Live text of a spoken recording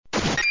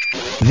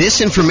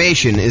This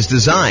information is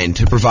designed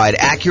to provide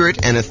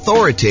accurate and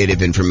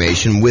authoritative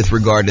information with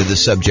regard to the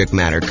subject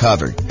matter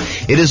covered.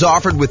 It is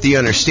offered with the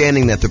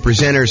understanding that the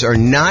presenters are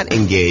not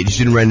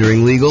engaged in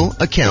rendering legal,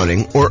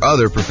 accounting, or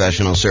other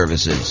professional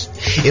services.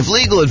 If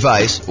legal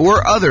advice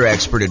or other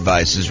expert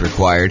advice is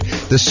required,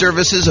 the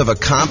services of a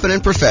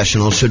competent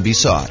professional should be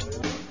sought.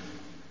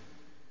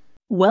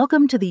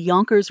 Welcome to the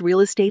Yonkers Real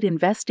Estate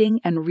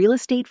Investing and Real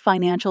Estate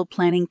Financial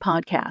Planning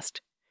Podcast.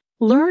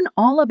 Learn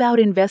all about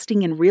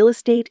investing in real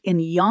estate in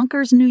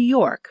Yonkers, New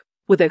York,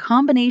 with a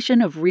combination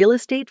of real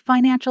estate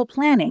financial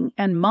planning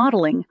and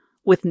modeling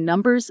with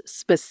numbers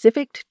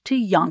specific to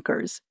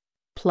Yonkers,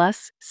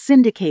 plus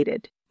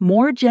syndicated,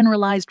 more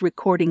generalized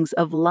recordings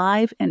of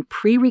live and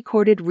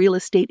pre-recorded real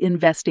estate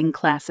investing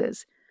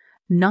classes,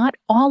 not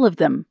all of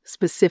them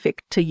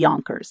specific to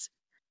Yonkers.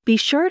 Be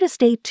sure to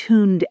stay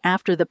tuned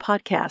after the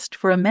podcast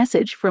for a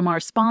message from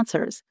our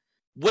sponsors.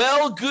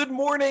 Well, good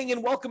morning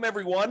and welcome,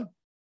 everyone.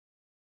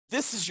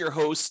 This is your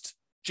host,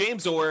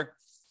 James Orr,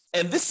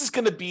 and this is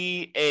going to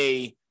be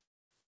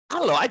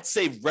I'd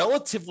say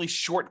relatively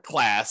short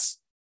class,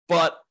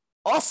 but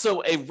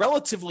also a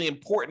relatively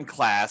important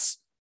class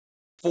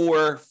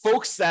for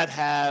folks that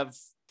have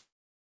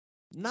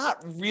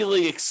not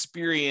really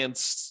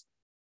experienced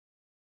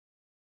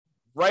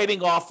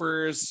writing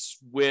offers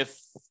with,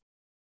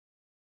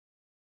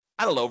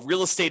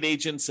 real estate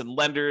agents and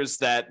lenders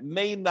that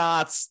may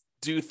not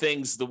do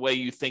things the way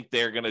you think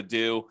they're going to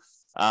do.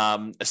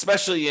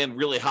 Especially in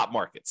really hot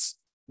markets,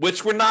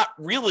 which we're not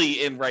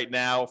really in right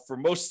now for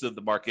most of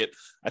the market.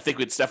 I think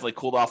it's definitely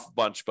cooled off a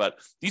bunch, but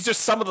these are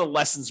some of the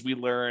lessons we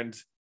learned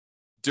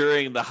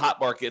during the hot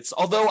markets.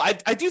 Although I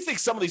do think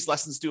some of these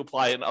lessons do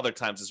apply in other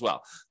times as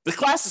well. The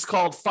class is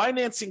called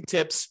Financing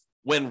Tips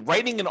When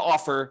Writing an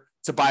Offer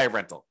to Buy a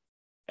Rental.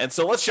 And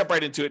so let's jump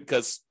right into it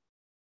because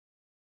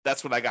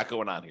that's what I got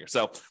going on here.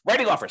 So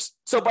writing offers.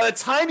 So by the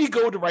time you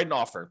go to write an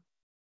offer,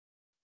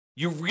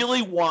 you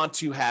really want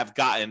to have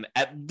gotten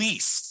at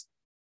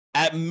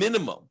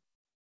minimum,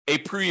 a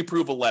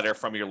pre-approval letter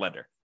from your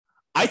lender.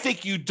 I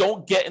think you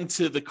don't get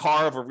into the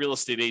car of a real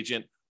estate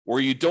agent or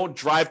you don't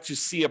drive to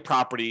see a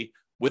property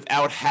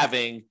without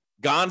having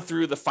gone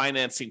through the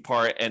financing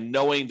part and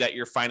knowing that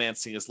your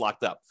financing is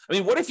locked up. I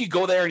mean, what if you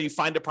go there and you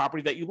find a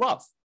property that you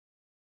love?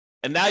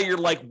 And now you're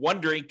like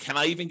wondering, can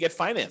I even get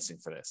financing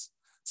for this?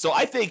 So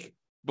I think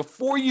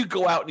before you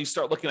go out and you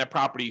start looking at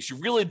properties, you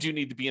really do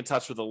need to be in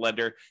touch with a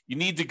lender. You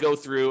need to go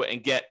through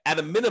and get, at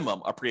a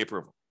minimum, a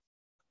pre-approval.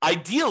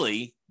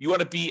 Ideally, you want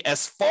to be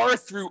as far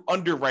through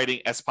underwriting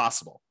as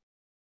possible.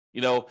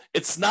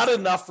 It's not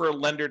enough for a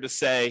lender to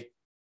say,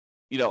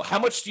 how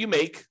much do you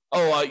make?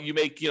 Oh, you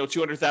make,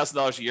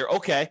 $200,000 a year.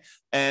 Okay.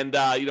 And,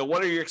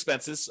 what are your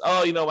expenses?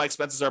 Oh, my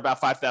expenses are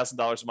about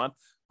 $5,000 a month.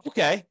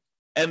 Okay.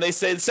 And they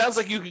say, it sounds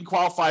like you can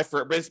qualify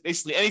for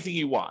basically anything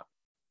you want.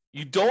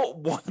 You don't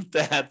want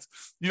that.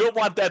 You don't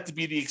want that to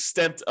be the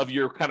extent of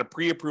your kind of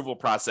pre-approval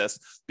process,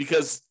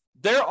 because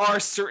there are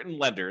certain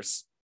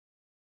lenders,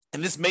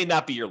 and this may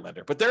not be your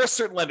lender, but there are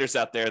certain lenders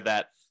out there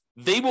that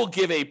they will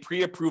give a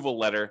pre-approval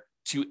letter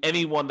to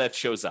anyone that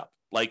shows up.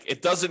 Like,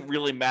 it doesn't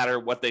really matter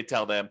what they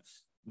tell them.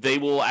 They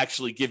will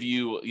actually give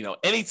you,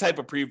 any type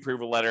of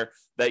pre-approval letter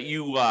that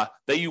you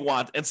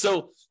want. And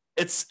so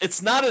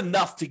it's not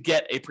enough to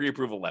get a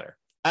pre-approval letter.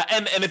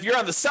 And if you're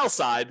on the sell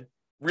side,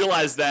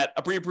 realize that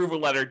a pre-approval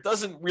letter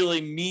doesn't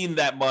really mean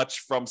that much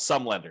from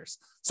some lenders.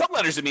 Some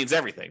lenders, it means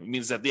everything. It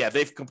means that,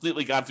 they've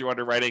completely gone through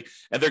underwriting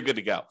and they're good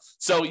to go.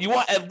 So you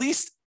want at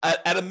least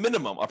at a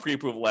minimum a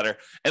pre-approval letter,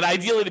 and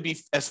ideally to be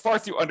as far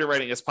through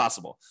underwriting as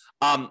possible.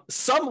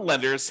 Some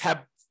lenders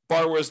have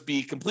borrowers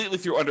be completely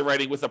through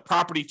underwriting with a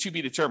property to be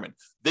determined.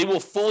 They will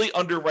fully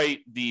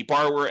underwrite the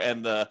borrower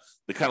and the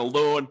kind of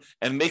loan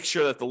and make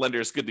sure that the lender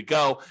is good to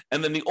go.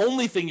 And then the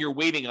only thing you're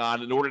waiting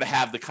on in order to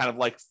have the kind of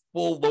like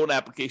full loan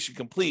application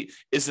complete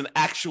is an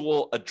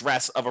actual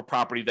address of a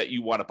property that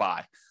you want to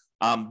buy.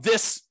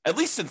 This, at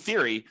least in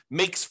theory,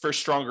 makes for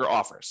stronger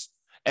offers.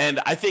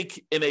 And I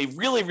think in a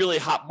really, really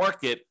hot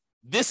market,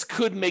 this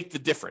could make the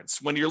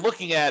difference when you're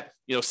looking at,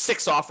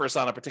 6 offers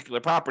on a particular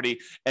property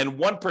and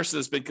one person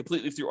has been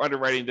completely through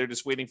underwriting. They're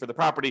just waiting for the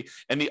property.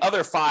 And the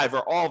other 5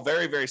 are all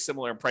very, very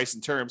similar in price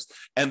and terms,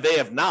 and they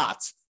have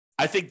not.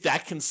 I think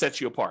that can set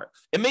you apart.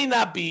 It may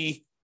not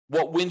be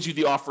what wins you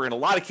the offer in a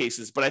lot of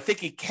cases, but I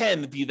think it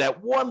can be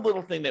that one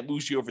little thing that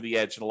moves you over the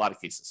edge in a lot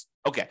of cases.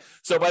 Okay.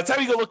 So by the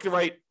time you go look to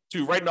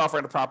write an offer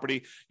on a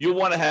property, you'll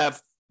want to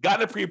have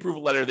gotten a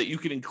pre-approval letter that you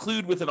can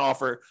include with an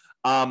offer.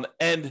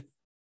 And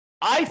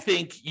I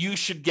think you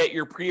should get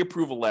your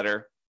pre-approval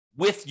letter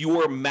with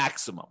your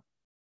maximum,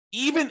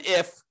 even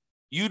if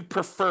you'd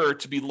prefer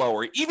to be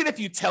lower. Even if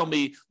you tell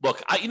me,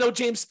 look,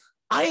 James,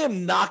 I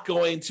am not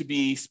going to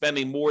be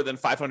spending more than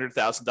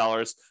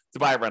 $500,000 to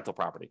buy a rental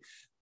property,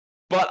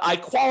 but I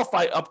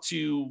qualify up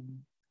to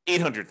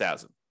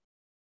 $800,000.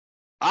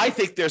 I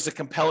think there's a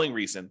compelling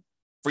reason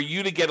for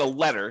you to get a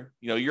letter,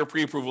 your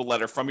pre-approval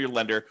letter from your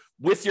lender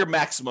with your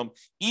maximum,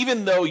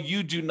 even though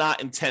you do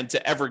not intend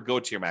to ever go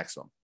to your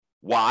maximum.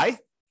 Why?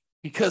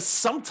 Because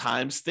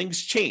sometimes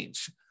things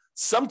change.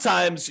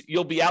 sometimes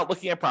you'll be out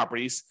looking at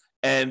properties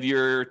and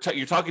you're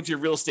talking to your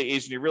real estate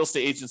agent. Your real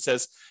estate agent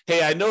says,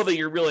 hey, I know that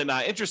you're really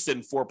not interested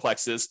in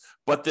fourplexes,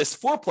 but this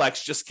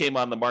fourplex just came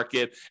on the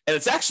market and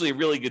it's actually a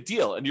really good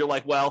deal. And you're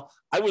like, well,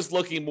 I was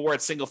looking more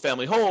at single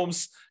family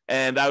homes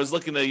and I was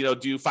looking to,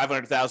 do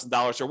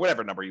 $500,000 or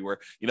whatever number you were,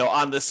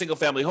 on the single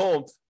family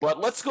home, but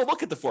let's go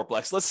look at the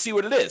fourplex. Let's see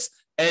what it is.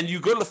 And you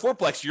go to the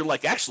fourplex, you're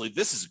like, actually,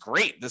 this is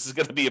great. This is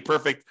going to be a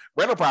perfect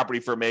rental property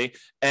for me.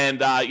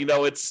 And,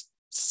 it's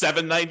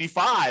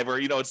 $795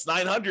 or, it's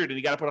 $900 and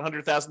you got to put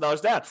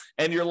 $100,000 down.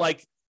 And you're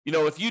like,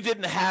 if you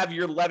didn't have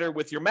your letter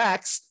with your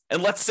max,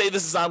 and let's say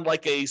this is on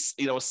like a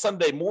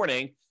Sunday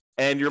morning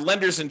and your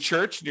lender's in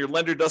church and your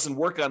lender doesn't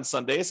work on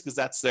Sundays because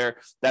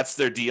that's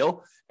their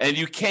deal. And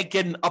you can't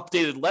get an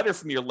updated letter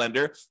from your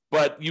lender,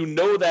 but you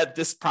know that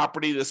this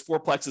property, this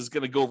fourplex is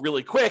going to go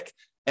really quick.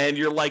 And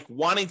you're like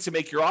wanting to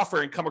make your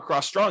offer and come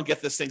across strong,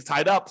 get this thing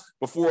tied up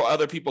before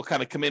other people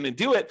kind of come in and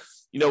do it.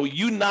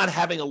 You not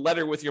having a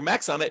letter with your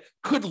max on it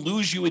could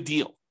lose you a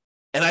deal.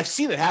 And I've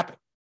seen it happen.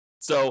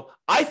 So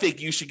I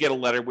think you should get a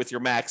letter with your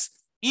max,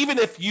 even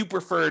if you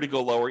prefer to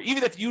go lower,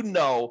 even if you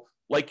know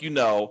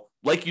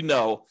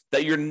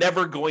that you're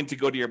never going to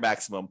go to your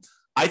maximum.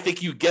 I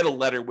think you get a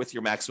letter with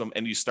your maximum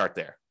and you start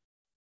there.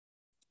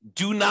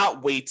 Do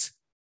not wait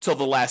till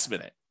the last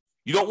minute.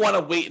 You don't want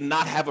to wait and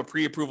not have a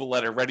pre-approval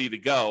letter ready to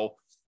go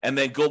and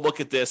then go look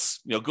at this,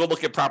 go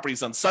look at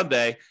properties on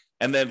Sunday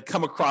and then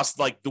come across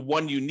like the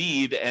one you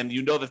need. And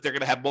you know that they're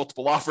going to have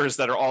multiple offers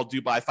that are all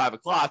due by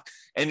 5:00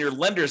 and your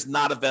lender's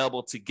not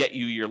available to get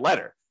you your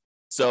letter.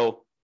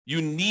 So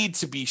you need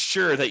to be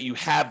sure that you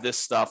have this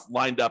stuff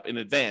lined up in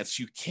advance.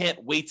 You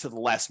can't wait till the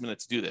last minute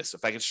to do this.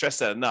 If I can stress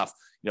that enough,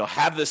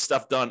 have this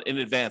stuff done in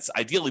advance,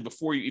 ideally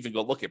before you even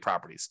go look at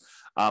properties,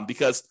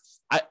 because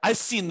I've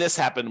seen this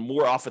happen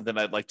more often than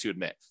I'd like to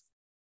admit.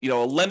 A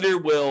lender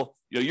will,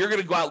 you're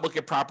going to go out and look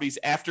at properties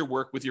after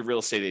work with your real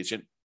estate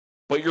agent,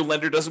 but your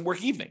lender doesn't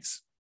work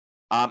evenings,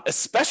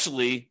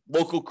 especially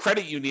local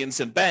credit unions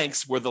and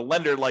banks where the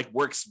lender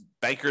works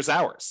bankers'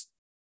 hours,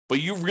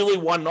 but you really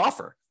want an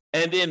offer.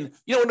 And in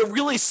a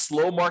really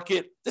slow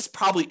market, this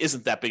probably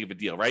isn't that big of a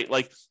deal, right?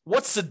 Like,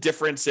 what's the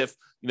difference if,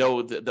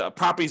 the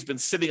property's been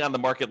sitting on the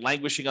market,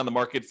 languishing on the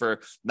market for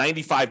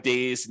 95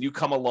 days, and you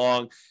come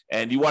along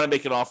and you want to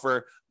make an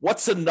offer?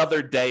 What's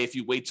another day if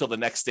you wait till the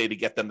next day to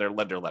get them their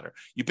lender letter?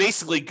 You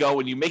basically go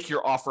and you make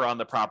your offer on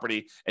the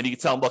property and you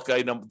tell them, look,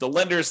 the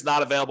lender's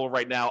not available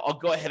right now. I'll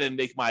go ahead and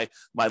make my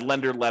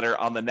lender letter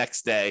on the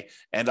next day,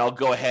 and I'll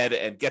go ahead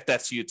and get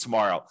that to you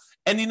tomorrow.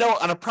 And,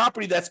 on a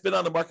property that's been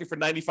on the market for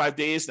 95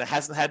 days and it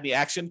hasn't had any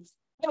action,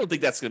 I don't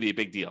think that's going to be a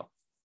big deal.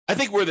 I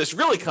think where this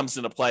really comes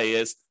into play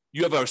is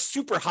you have a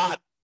super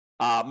hot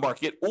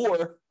market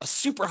or a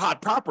super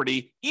hot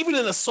property, even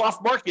in a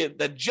soft market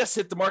that just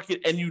hit the market,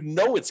 and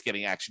it's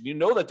getting action.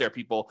 That there are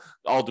people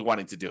all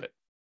wanting to do it.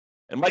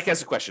 And Mike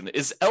has a question.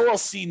 Is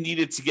LLC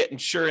needed to get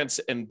insurance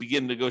and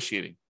begin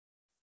negotiating?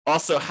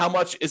 Also, how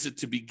much is it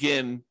to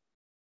begin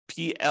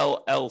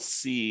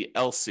PLLC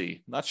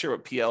LC? Not sure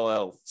what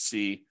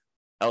PLLC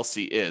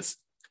LC is.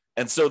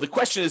 And so the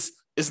question is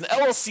an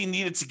LLC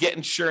needed to get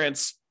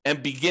insurance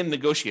and begin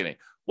negotiating?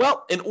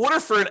 Well, in order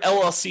for an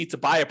LLC to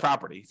buy a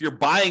property, if you're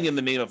buying in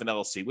the name of an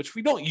LLC, which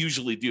we don't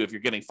usually do if you're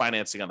getting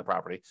financing on the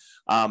property,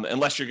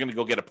 unless you're going to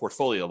go get a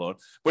portfolio loan.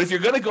 But if you're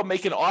going to go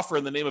make an offer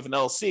in the name of an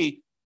LLC,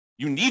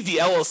 you need the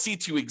LLC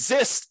to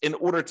exist in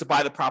order to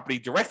buy the property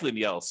directly in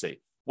the LLC.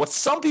 What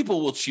some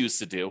people will choose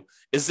to do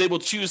is they will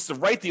choose to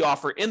write the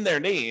offer in their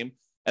name,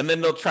 and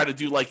then they'll try to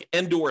do like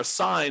endorse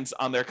signs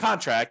on their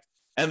contract,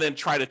 and then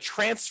try to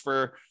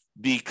transfer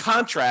the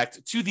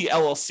contract to the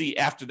LLC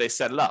after they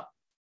set it up.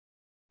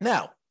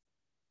 Now,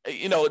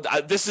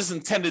 this is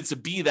intended to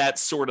be that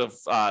sort of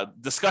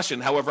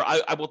discussion. However,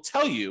 I will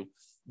tell you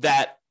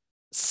that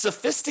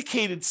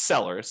sophisticated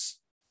sellers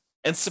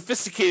and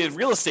sophisticated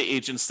real estate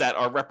agents that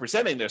are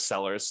representing their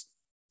sellers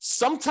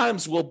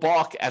sometimes will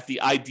balk at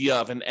the idea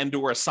of an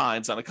endorse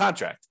signs on a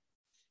contract.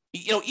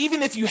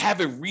 Even if you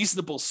have a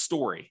reasonable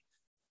story,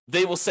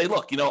 they will say,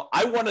 look,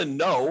 I want to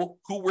know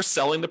who we're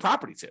selling the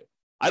property to.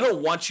 I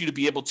don't want you to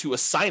be able to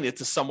assign it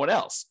to someone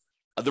else.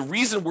 The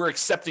reason we're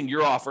accepting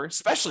your offer,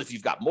 especially if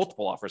you've got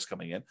multiple offers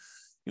coming in,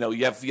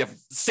 you have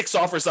 6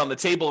 offers on the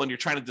table and you're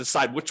trying to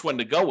decide which one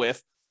to go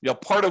with.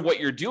 Part of what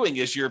you're doing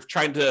is you're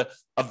trying to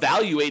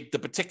evaluate the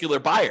particular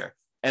buyer.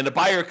 And the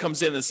buyer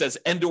comes in and says,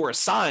 endorse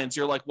signs.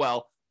 You're like,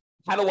 well,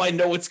 how do I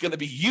know it's going to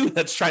be you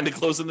that's trying to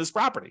close on this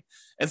property?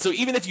 And so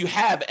even if you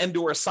have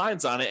endorse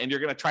signs on it and you're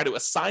going to try to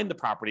assign the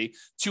property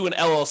to an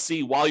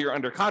LLC while you're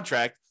under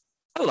contract,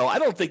 I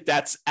don't think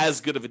that's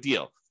as good of a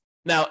deal.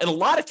 Now, in a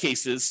lot of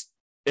cases,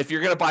 if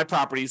you're going to buy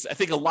properties, I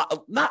think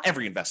not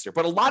every investor,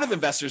 but a lot of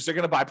investors, they're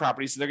going to buy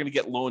properties and they're going to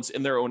get loans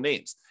in their own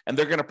names. And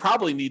they're going to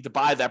probably need to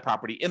buy that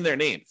property in their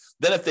name.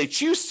 Then if they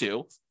choose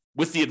to,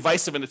 with the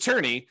advice of an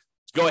attorney,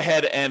 go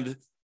ahead and,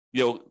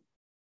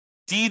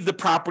 deed the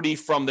property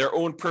from their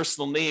own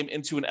personal name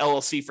into an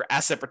LLC for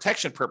asset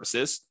protection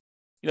purposes,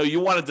 you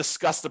want to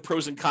discuss the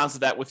pros and cons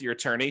of that with your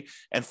attorney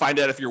and find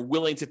out if you're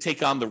willing to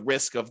take on the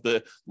risk of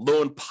the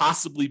loan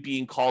possibly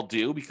being called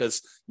due,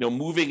 because,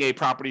 moving a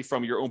property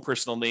from your own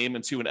personal name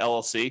into an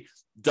LLC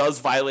does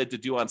violate the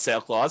due on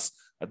sale clause,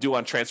 a due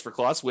on transfer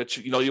clause, which,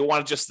 you'll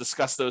want to just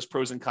discuss those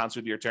pros and cons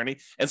with your attorney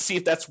and see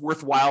if that's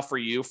worthwhile for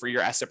you for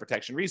your asset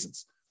protection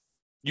reasons.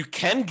 You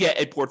can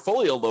get a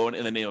portfolio loan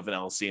in the name of an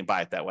LLC and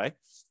buy it that way.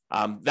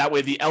 That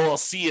way the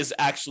LLC is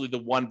actually the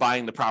one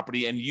buying the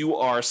property and you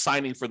are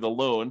signing for the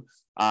loan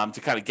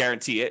to kind of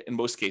guarantee it in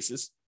most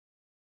cases,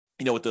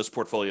 with those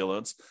portfolio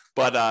loans.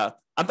 But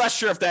I'm not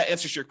sure if that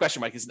answers your question,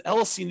 Mike. Is an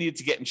LLC needed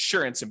to get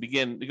insurance and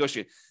begin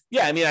negotiating?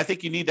 Yeah, I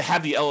think you need to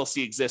have the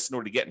LLC exist in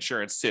order to get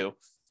insurance too.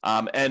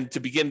 And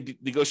to begin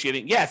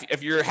negotiating. Yeah,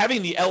 if you're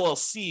having the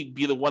LLC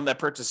be the one that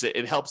purchases it,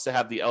 it helps to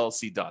have the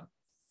LLC done.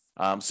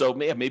 So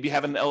maybe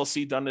having an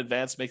LLC done in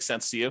advance makes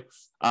sense to you.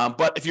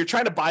 But if you're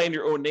trying to buy in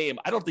your own name,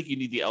 I don't think you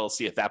need the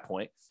LLC at that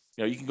point.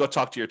 You can go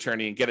talk to your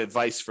attorney and get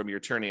advice from your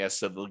attorney as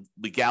to the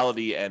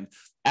legality and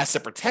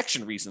asset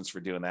protection reasons for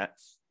doing that.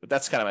 But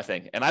that's kind of my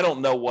thing. And I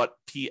don't know what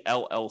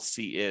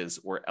PLLC is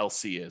or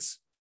LC is.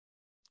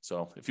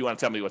 So if you want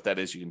to tell me what that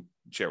is, you can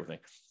share with me.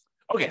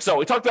 Okay, so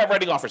we talked about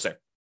writing offers there.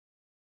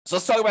 So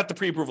let's talk about the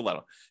pre-approval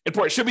letter.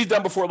 Important, should be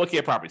done before looking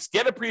at properties.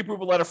 Get a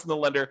pre-approval letter from the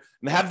lender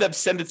and have them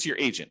send it to your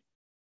agent.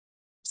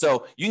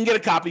 So you can get a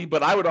copy,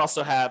 but I would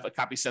also have a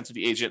copy sent to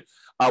the agent.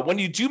 When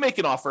you do make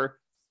an offer,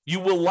 you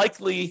will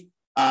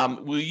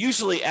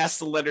usually ask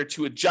the lender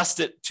to adjust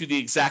it to the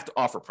exact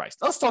offer price.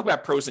 Now, let's talk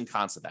about pros and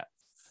cons of that.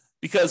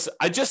 Because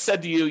I just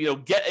said to you,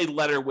 get a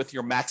letter with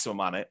your maximum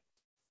on it.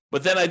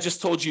 But then I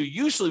just told you,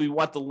 usually we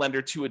want the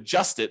lender to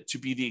adjust it to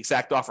be the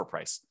exact offer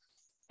price.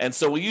 And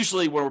so we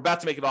usually, when we're about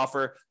to make an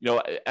offer,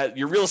 your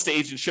real estate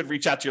agent should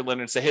reach out to your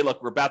lender and say, hey,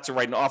 look, we're about to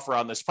write an offer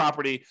on this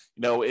property.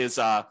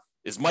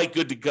 Is Mike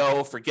good to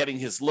go for getting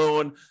his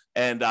loan?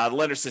 And the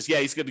lender says, yeah,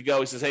 he's good to go.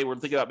 He says, hey, we're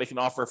thinking about making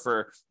an offer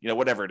for,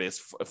 whatever it is,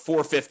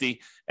 $450.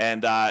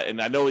 And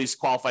I know he's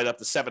qualified up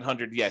to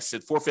 $700. Yes,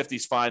 said $450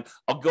 is fine.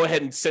 I'll go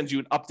ahead and send you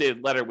an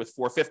updated letter with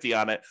 $450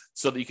 on it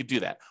so that you can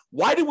do that.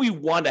 Why do we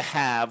want to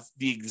have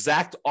the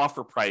exact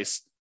offer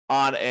price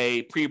on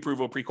a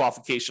pre-approval,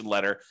 pre-qualification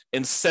letter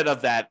instead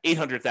of that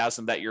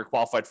 $800,000 that you're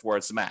qualified for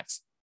as the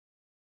max?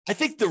 I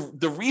think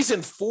the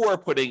reason for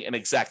putting an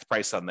exact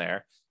price on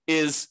there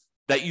is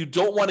that you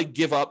don't want to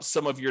give up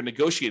some of your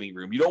negotiating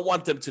room. You don't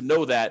want them to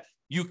know that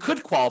you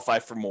could qualify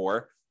for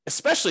more,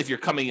 especially if you're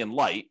coming in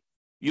light.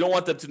 You don't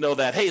want them to know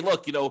that, hey,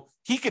 look,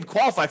 he could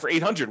qualify for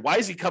 $800. Why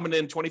is he coming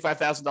in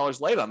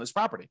 $25,000 light on this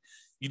property?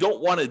 You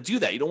don't want to do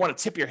that. You don't want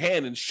to tip your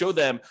hand and show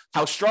them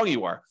how strong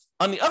you are.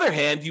 On the other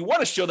hand, you want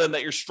to show them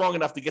that you're strong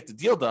enough to get the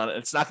deal done and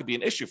it's not going to be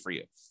an issue for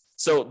you.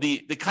 So the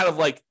kind of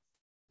like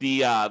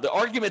the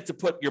argument to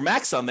put your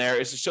max on there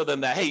is to show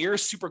them that, hey, you're a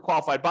super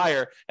qualified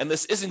buyer and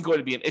this isn't going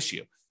to be an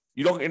issue.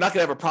 You're not going to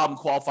have a problem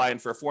qualifying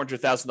for a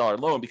 $400,000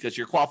 loan because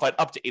you're qualified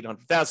up to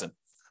 $800,000.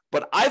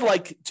 But I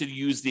like to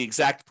use the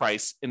exact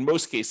price in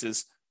most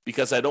cases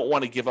because I don't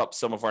want to give up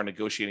some of our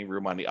negotiating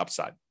room on the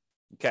upside.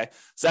 Okay,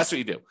 so that's what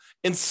you do.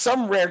 In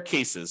some rare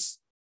cases,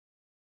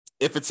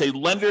 if it's a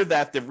lender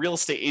that the real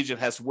estate agent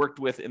has worked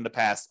with in the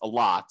past a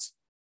lot,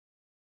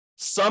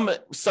 some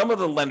of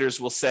the lenders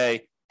will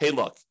say, hey,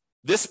 look,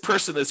 this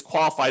person is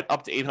qualified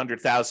up to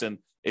 $800,000.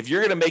 If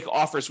you're going to make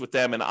offers with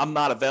them and I'm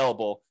not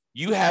available,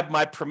 you have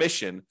my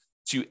permission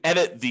to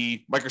edit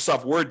the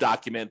Microsoft Word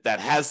document that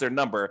has their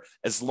number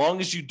as long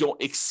as you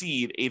don't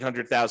exceed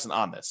 $800,000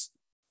 on this.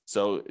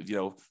 So,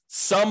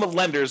 some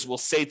lenders will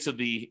say to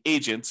the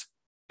agent,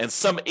 and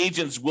some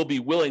agents will be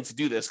willing to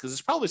do this because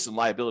there's probably some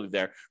liability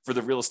there for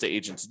the real estate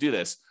agent to do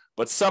this.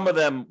 But some of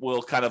them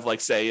will kind of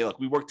like say, look,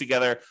 we work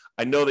together.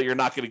 I know that you're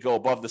not going to go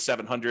above the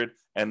 700.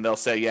 And they'll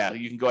say, yeah,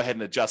 you can go ahead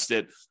and adjust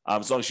it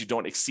as long as you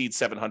don't exceed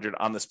 700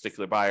 on this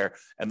particular buyer.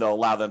 And they'll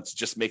allow them to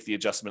just make the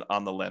adjustment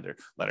on the letter.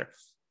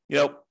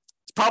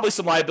 It's probably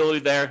some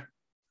liability there.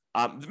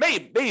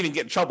 May even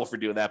get in trouble for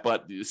doing that.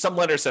 But some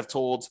lenders have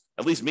told,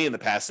 at least me in the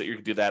past, that you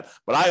can do that.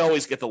 But I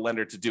always get the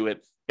lender to do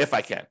it if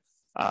I can.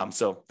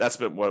 So that's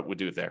what we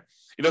do there.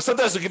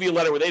 Sometimes they'll give you a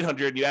letter with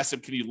 800 and you ask them,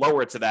 can you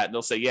lower it to that? And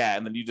they'll say, yeah.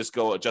 And then you just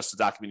go adjust the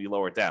document, and you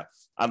lower it down.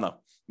 I don't know.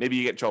 Maybe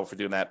you get in trouble for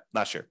doing that.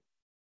 Not sure.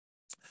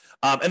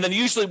 And then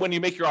usually when you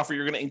make your offer,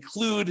 you're going to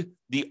include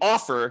the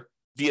offer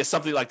via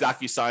something like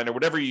DocuSign or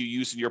whatever you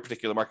use in your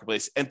particular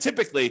marketplace. And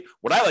typically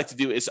what I like to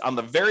do is on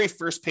the very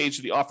first page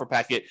of the offer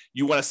packet,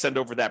 you want to send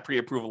over that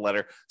pre-approval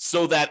letter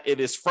so that it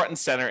is front and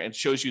center and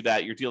shows you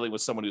that you're dealing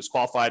with someone who's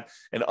qualified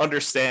and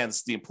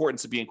understands the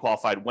importance of being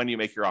qualified when you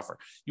make your offer.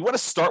 You want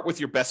to start with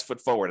your best foot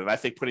forward. And I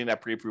think putting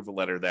that pre-approval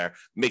letter there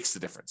makes the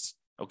difference.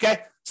 Okay.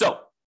 So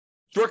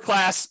short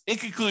class, in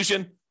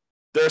conclusion,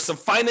 there are some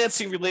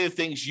financing related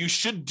things you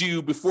should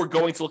do before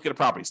going to look at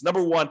properties.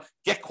 Number one,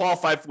 get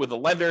qualified with a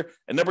lender.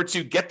 And number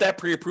two, get that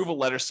pre-approval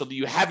letter so that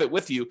you have it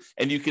with you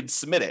and you can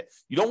submit it.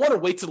 You don't want to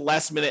wait to the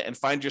last minute and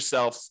find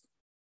yourself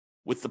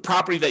with the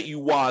property that you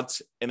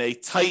want in a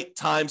tight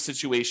time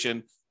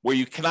situation where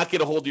you cannot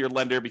get a hold of your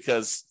lender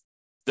because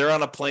they're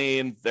on a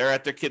plane, they're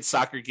at their kid's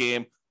soccer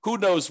game, who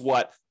knows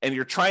what, and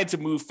you're trying to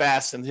move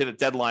fast and hit a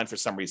deadline for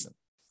some reason.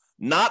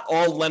 Not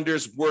all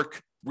lenders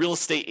work real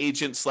estate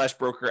agent /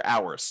 broker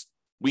hours,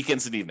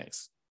 weekends and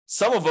evenings.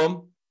 Some of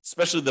them,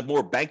 especially the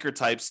more banker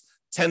types,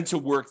 tend to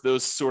work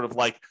those sort of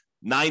like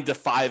 9 to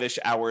 5-ish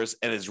hours,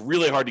 and it's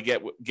really hard to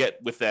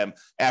get with them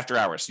after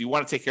hours. So you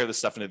want to take care of this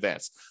stuff in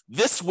advance.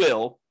 This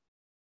will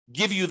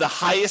give you the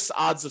highest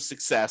odds of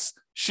success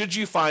should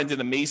you find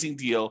an amazing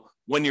deal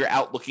when you're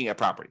out looking at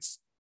properties.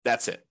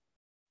 That's it.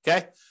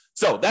 Okay?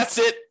 So that's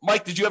it.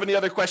 Mike, did you have any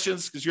other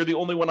questions? Because you're the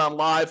only one on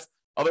live.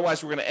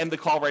 Otherwise, we're going to end the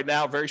call right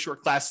now. Very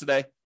short class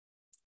today.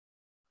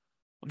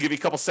 I'll give you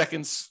a couple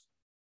seconds.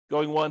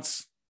 Going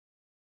once.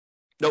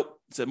 Nope.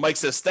 So Mike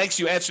says, thanks,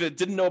 you answered it.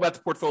 Didn't know about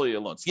the portfolio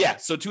loans. Yeah,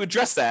 so to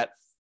address that,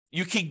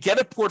 you can get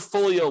a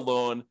portfolio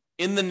loan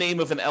in the name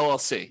of an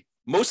LLC.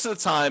 Most of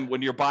the time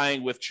when you're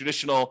buying with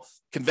traditional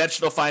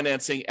conventional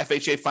financing,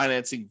 FHA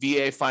financing,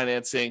 VA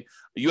financing,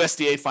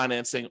 USDA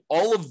financing,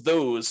 all of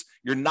those,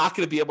 you're not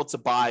going to be able to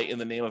buy in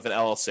the name of an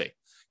LLC.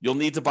 You'll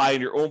need to buy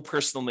in your own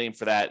personal name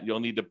for that. You'll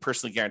need to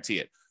personally guarantee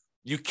it.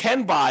 You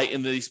can buy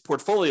in these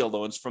portfolio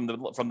loans from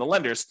the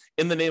lenders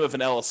in the name of an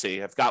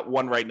LLC. I've got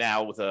one right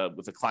now with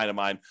a client of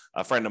mine,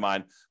 a friend of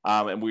mine,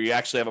 and we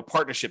actually have a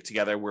partnership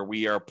together where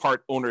we are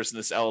part owners in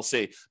this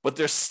LLC. But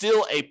there's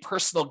still a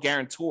personal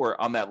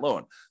guarantor on that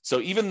loan.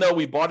 So even though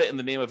we bought it in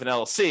the name of an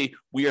LLC,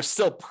 we are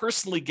still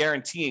personally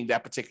guaranteeing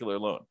that particular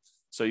loan.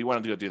 So you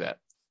want to go do that.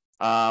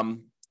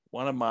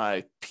 One of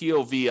my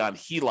POV on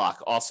HELOC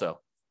also.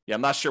 Yeah,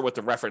 I'm not sure what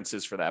the reference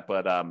is for that,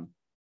 but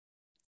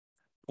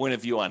point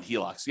of view on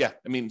HELOCs. Yeah,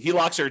 I mean,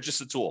 HELOCs are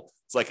just a tool.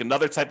 It's like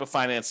another type of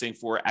financing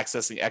for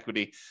accessing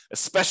equity,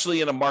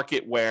 especially in a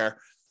market where,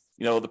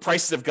 you know, the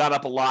prices have gone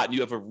up a lot and you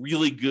have a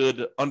really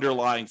good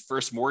underlying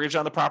first mortgage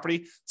on the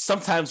property.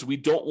 Sometimes we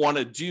don't want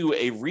to do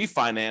a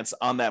refinance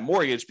on that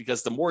mortgage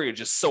because the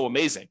mortgage is so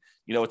amazing.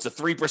 You know, it's a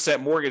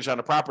 3% mortgage on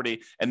a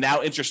property and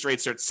now interest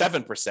rates are at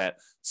 7%.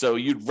 So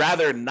you'd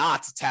rather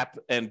not tap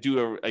and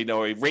do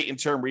a rate and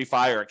term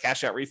refi or a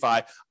cash out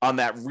refi on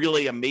that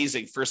really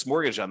amazing first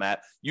mortgage on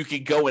that. You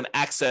can go and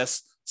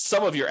access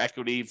some of your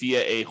equity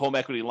via a home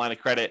equity line of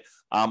credit.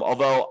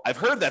 Although I've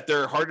heard that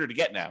they're harder to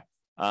get now.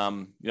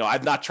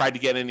 I've not tried to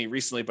get any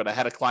recently, but I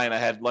had a client I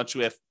had lunch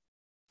with.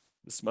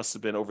 This must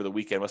have been over the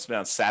weekend, must have been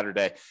on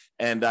Saturday.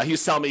 And he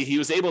was telling me he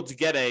was able to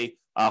get a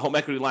home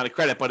equity line of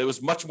credit, but it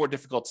was much more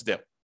difficult to do.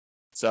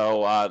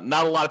 So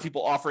not a lot of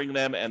people offering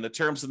them, and the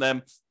terms of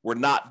them were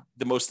not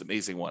the most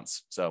amazing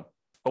ones. So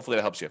hopefully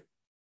that helps you.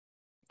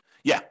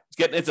 Yeah,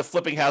 getting into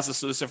flipping houses,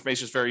 so this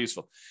information is very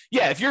useful.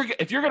 Yeah, if you're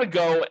going to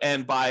go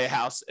and buy a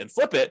house and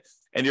flip it,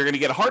 and you're going to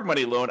get a hard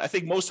money loan, I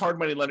think most hard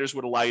money lenders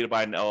would allow you to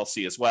buy an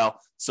LLC as well.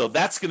 So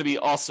that's going to be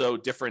also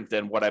different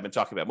than what I've been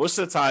talking about. Most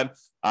of the time,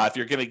 if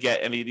you're going to get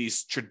any of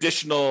these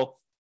traditional,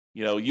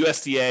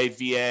 USDA,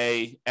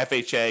 VA,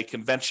 FHA,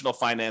 conventional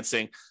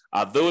financing,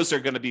 those are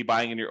going to be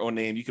buying in your own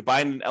name. You could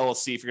buy in an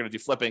LLC if you're going to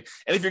do flipping.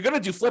 And if you're going to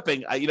do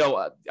flipping,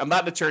 I'm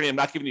not an attorney. I'm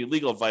not giving you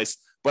legal advice,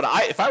 but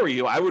if I were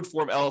you, I would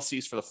form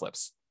LLCs for the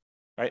flips.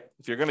 Right?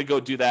 If you're going to go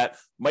do that,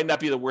 might not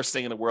be the worst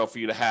thing in the world for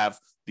you to have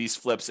these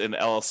flips in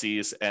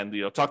LLCs and,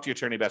 talk to your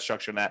attorney about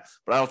structuring that,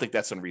 but I don't think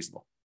that's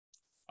unreasonable.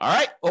 All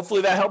right.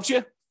 Hopefully that helps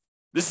you.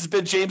 This has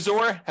been James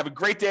Orr. Have a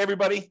great day,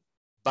 everybody.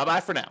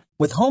 Bye-bye for now.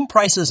 With home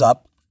prices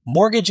up,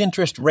 mortgage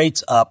interest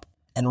rates up,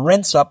 and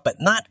rents up, but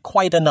not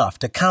quite enough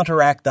to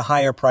counteract the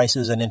higher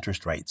prices and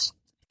interest rates,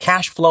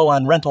 cash flow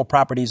on rental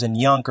properties in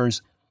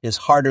Yonkers is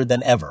harder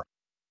than ever.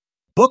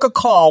 Book a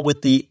call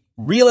with the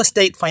Real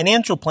Estate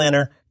Financial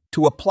Planner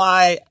to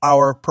apply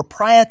our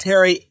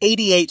proprietary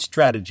 88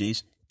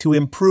 strategies to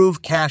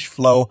improve cash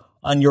flow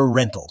on your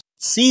rentals.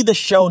 See the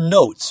show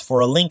notes for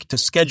a link to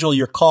schedule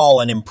your call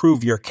and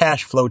improve your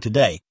cash flow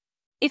today.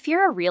 If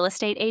you're a real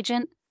estate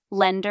agent,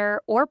 lender,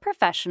 or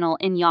professional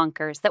in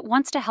Yonkers that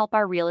wants to help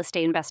our real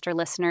estate investor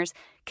listeners,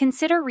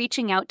 consider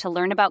reaching out to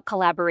learn about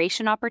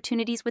collaboration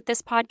opportunities with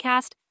this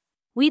podcast.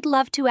 We'd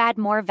love to add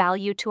more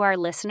value to our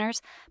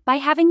listeners by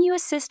having you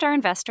assist our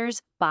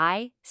investors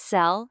buy,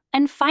 sell,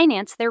 and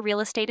finance their real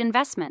estate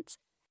investments.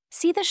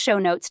 See the show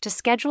notes to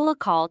schedule a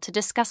call to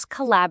discuss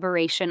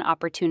collaboration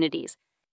opportunities.